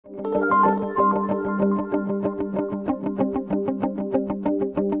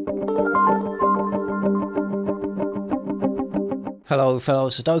Hello fellow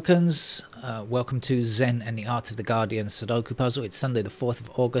Sudokans, welcome to Zen and the Art of the Guardian Sudoku puzzle. It's Sunday the 4th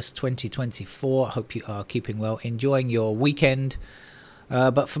of August 2024. I hope you are keeping well, enjoying your weekend.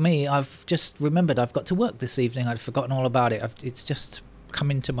 But for me, I've just remembered I've got to work this evening. I'd forgotten all about it. It's just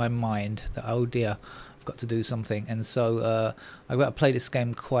come into my mind that, oh dear, I've got to do something. And so I've got to play this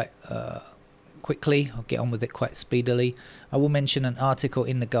game quite quickly. I'll get on with it quite speedily. I will mention an article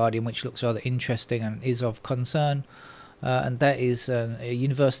in The Guardian which looks rather interesting and is of concern. And that is a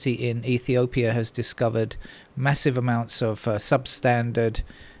university in Ethiopia has discovered massive amounts of substandard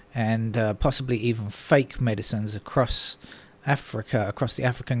and possibly even fake medicines across Africa, across the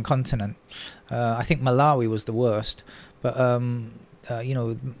African continent. I think Malawi was the worst, but you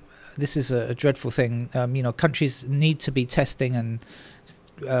know, this is a dreadful thing. You know, countries need to be testing and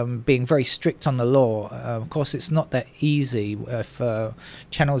being very strict on the law. Of course, it's not that easy if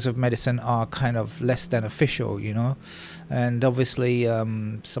channels of medicine are kind of less than official, you know, and obviously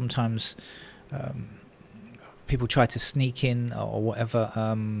sometimes people try to sneak in or whatever,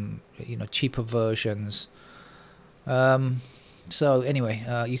 you know, cheaper versions. So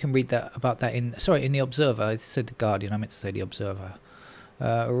anyway, you can read that about that in the Observer. I said The Guardian, I meant to say The Observer.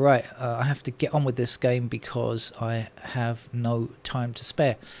 Right, I have to get on with this game because I have no time to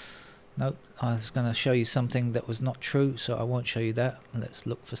spare. Nope, I was going to show you something that was not true, so I won't show you that. Let's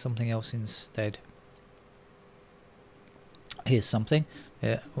look for something else instead. Here's something.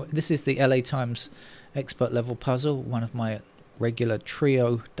 Yeah, this is the LA Times expert level puzzle, one of my regular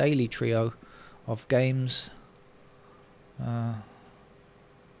daily trio of games.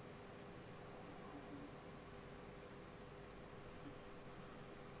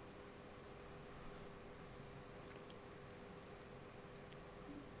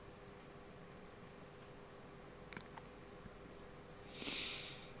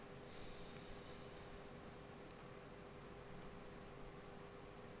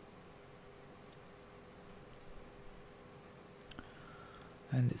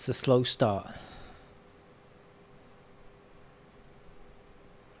 And it's a slow start.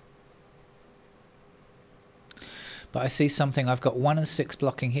 But I see something. I've got 1 and 6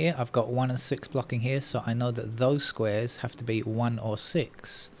 blocking here. I've got 1 and 6 blocking here. So I know that those squares have to be 1 or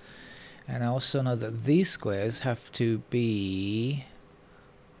 6. And I also know that these squares have to be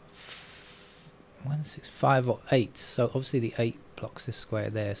 1, 6, 5 or 8. So obviously the 8 blocks this square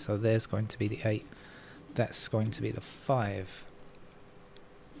there. So there's going to be the 8. That's going to be the 5.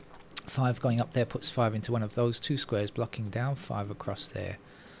 5 going up there puts 5 into one of those two squares, blocking down 5 across there.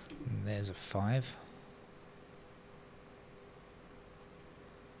 And there's a 5.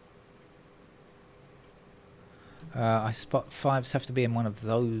 I spot 5s have to be in one of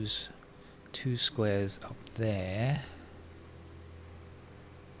those two squares up there.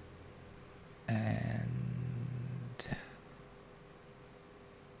 And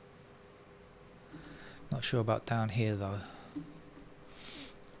not sure about down here though.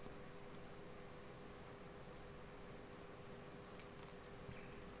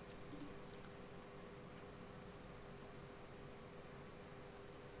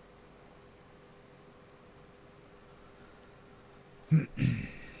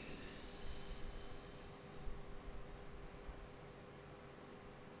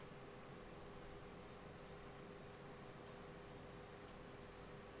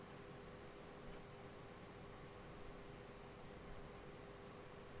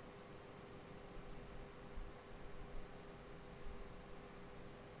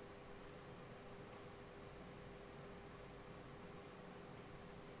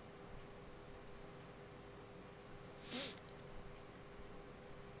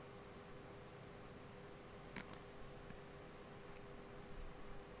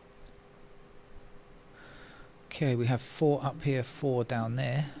 Okay, we have 4 up here, 4 down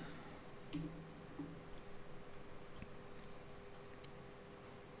there.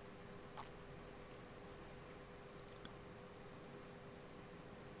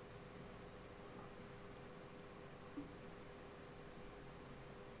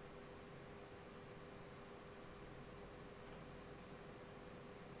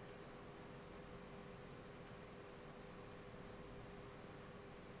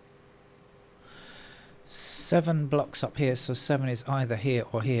 Seven blocks up here, so 7 is either here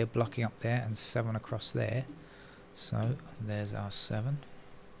or here, blocking up there, and 7 across there. So there's our 7.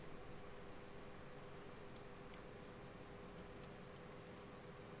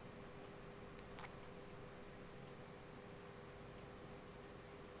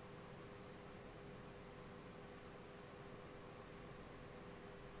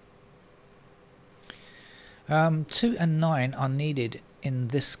 2 and 9 are needed in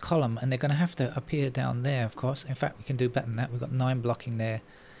this column, and they're going to have to appear down there, of course. In fact, we can do better than that. We've got 9 blocking there,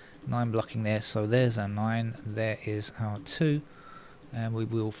 9 blocking there, so there's our 9, there is our 2, and we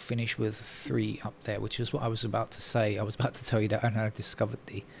will finish with 3 up there, which is what I was about to say. I was about to tell you that I discovered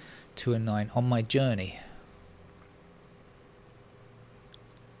the 2 and 9 on my journey.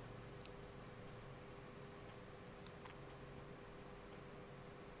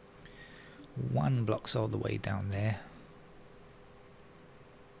 One block's all the way down there.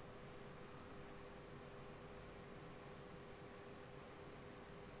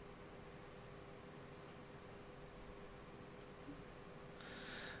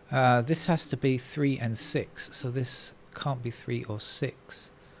 This has to be 3 and 6, so this can't be 3 or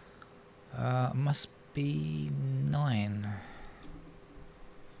 6. Must be 9.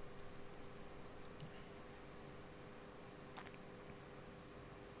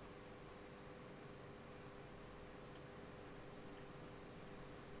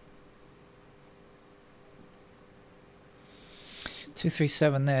 Two, 3,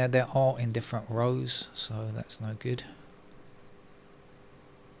 7 there. They're all in different rows, so that's no good.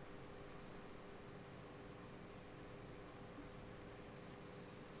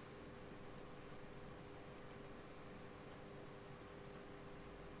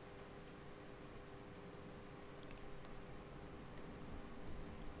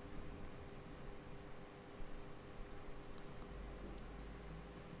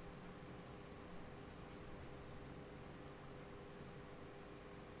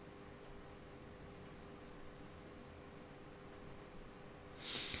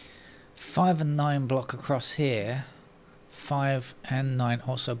 Five and 9 block across here. 5 and 9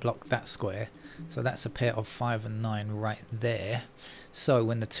 also block that square. So that's a pair of 5 and 9 right there. So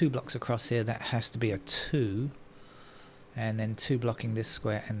when the 2 blocks across here, that has to be a 2. And then 2 blocking this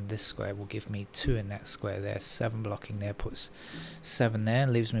square and this square will give me 2 in that square there. 7 blocking there puts 7 there.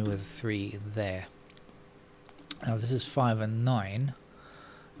 Leaves me with 3 there. Now this is 5 and 9.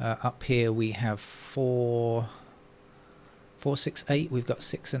 Up here we have 4, 6, 8. We've got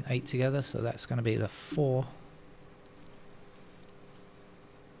 6 and 8 together, so that's going to be the 4.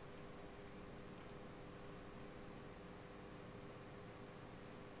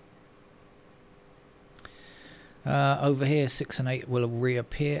 Over here 6 and 8 will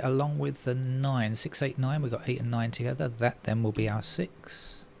reappear along with the 9. 6, 8, 9. We've got 8 and 9 together. That then will be our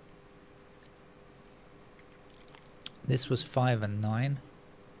 6. This was 5 and 9.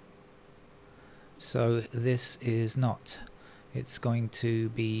 So this is not. It's going to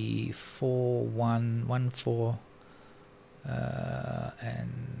be 4, 1, 1, 4,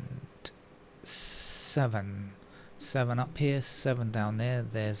 and 7. 7 up here, 7 down there.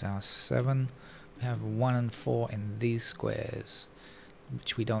 There's our 7. We have 1 and 4 in these squares,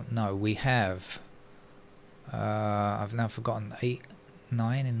 which we don't know. We have, I've now forgotten, 8,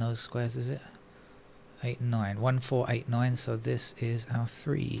 9 in those squares, is it? 8, 9. 1, 4, 8, 9, so this is our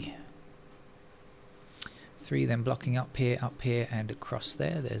 3. 3 then blocking up here, and across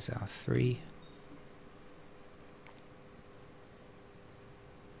there. There's our 3.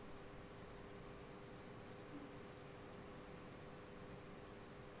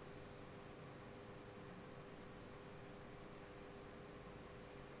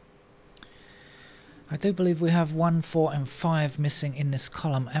 I do believe we have 1, 4 and 5 missing in this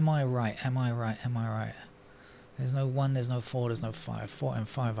column. Am I right? Am I right? Am I right? There's no 1, there's no 4, there's no 5. 4 and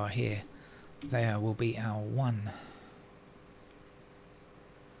 5 are here. There will be our 1.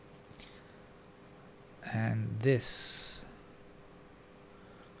 And this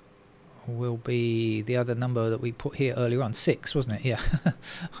will be the other number that we put here earlier on. 6, wasn't it? Yeah,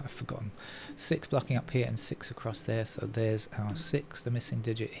 I've forgotten. 6 blocking up here and 6 across there. So there's our 6, the missing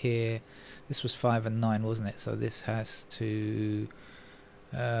digit here. This was 5 and 9, wasn't it? So this has to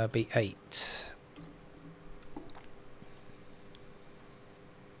be 8.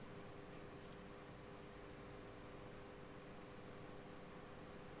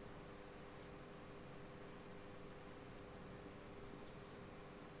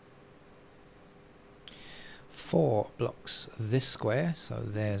 Four blocks this square, so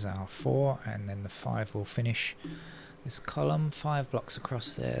there's our 4, and then the 5 will finish this column. 5 blocks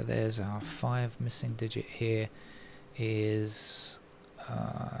across there, there's our 5. Missing digit here is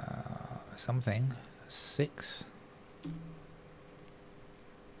something, 6.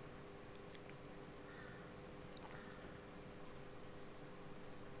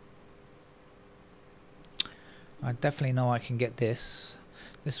 I definitely know I can get this.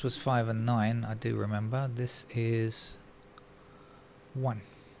 This was 5 and 9, I do remember. This is 1.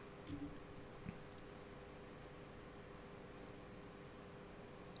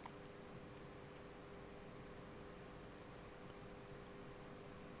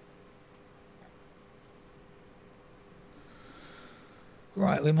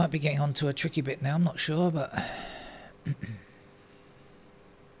 Right, we might be getting onto a tricky bit now, I'm not sure, but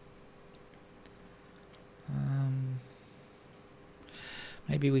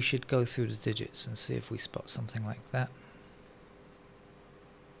maybe we should go through the digits and see if we spot something like that.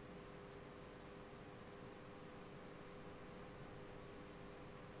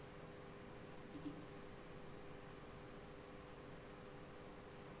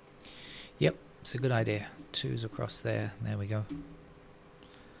 Yep, it's a good idea. 2's across there, there we go.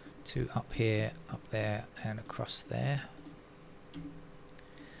 2 up here, up there, and across there.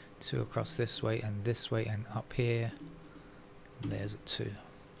 2 across this way, and up here. And there's a 2. And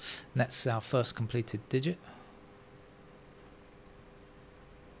that's our first completed digit.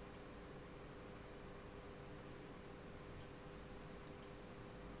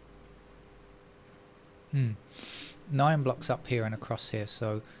 Hmm. 9 blocks up here and across here,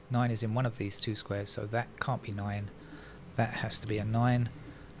 so 9 is in one of these two squares, so that can't be 9. That has to be a 9,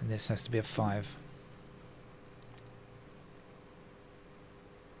 and this has to be a 5.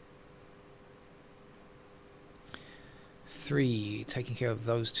 Three, taking care of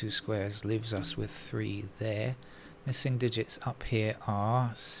those two squares, leaves us with 3 there. Missing digits up here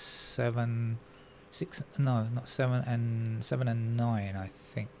are 7, 6, no, not 7 and 9, I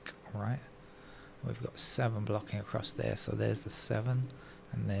think, right? We've got 7 blocking across there, so there's the 7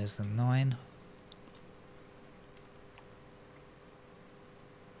 and there's the 9.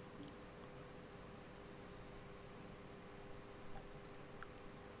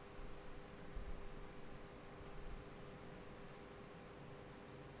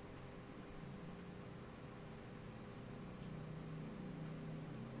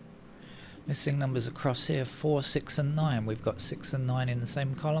 Missing numbers across here, 4, 6 and 9. We've got 6 and 9 in the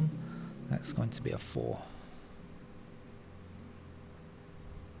same column. That's going to be a 4.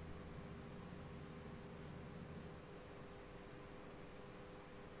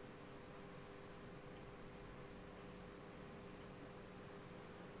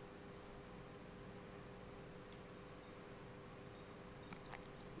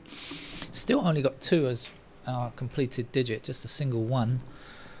 Still only got 2 as our completed digit, just a single 1.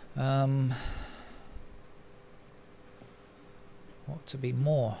 What to be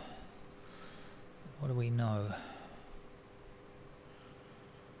more? What do we know?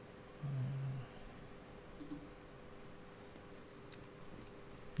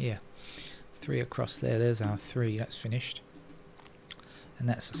 Yeah, 3 across there, there's our 3, that's finished. And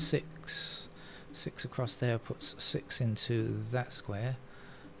that's a 6. 6 across there puts 6 into that square,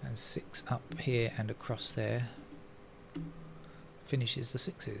 and 6 up here and across there finishes the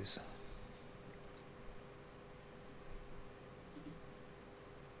 6's.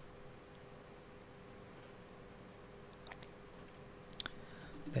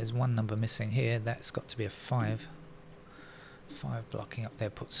 There's 1 number missing here, that's got to be a 5. 5 blocking up there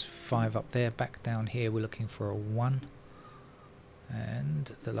puts 5 up there. Back down here we're looking for a 1.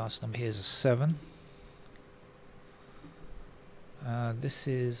 And the last number here is a 7. This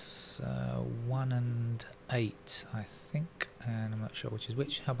is 1 and 8, I think, and I'm not sure which is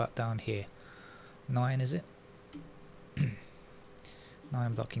which. How about down here? 9, is it?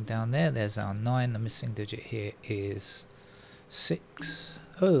 9 blocking down there, there's our 9. The missing digit here is 6.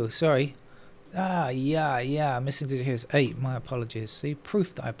 Oh, sorry. Yeah, missing digit here is 8. My apologies. See,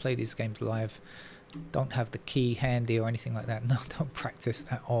 proof that I play these games live. Don't have the key handy or anything like that. No, don't practice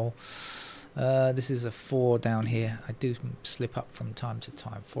at all. This is a 4 down here. I do slip up from time to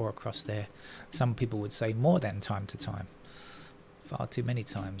time. 4 across there. Some people would say more than time to time. Far too many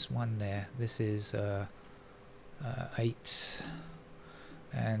times. 1 there. This is 8.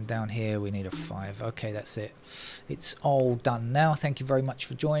 And down here we need a 5. Okay, that's it. It's all done now. Thank you very much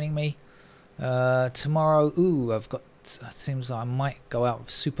for joining me. Tomorrow, I've got, it seems like I might go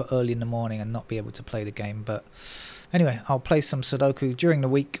out super early in the morning and not be able to play the game. But anyway, I'll play some Sudoku during the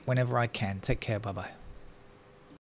week whenever I can. Take care. Bye-bye.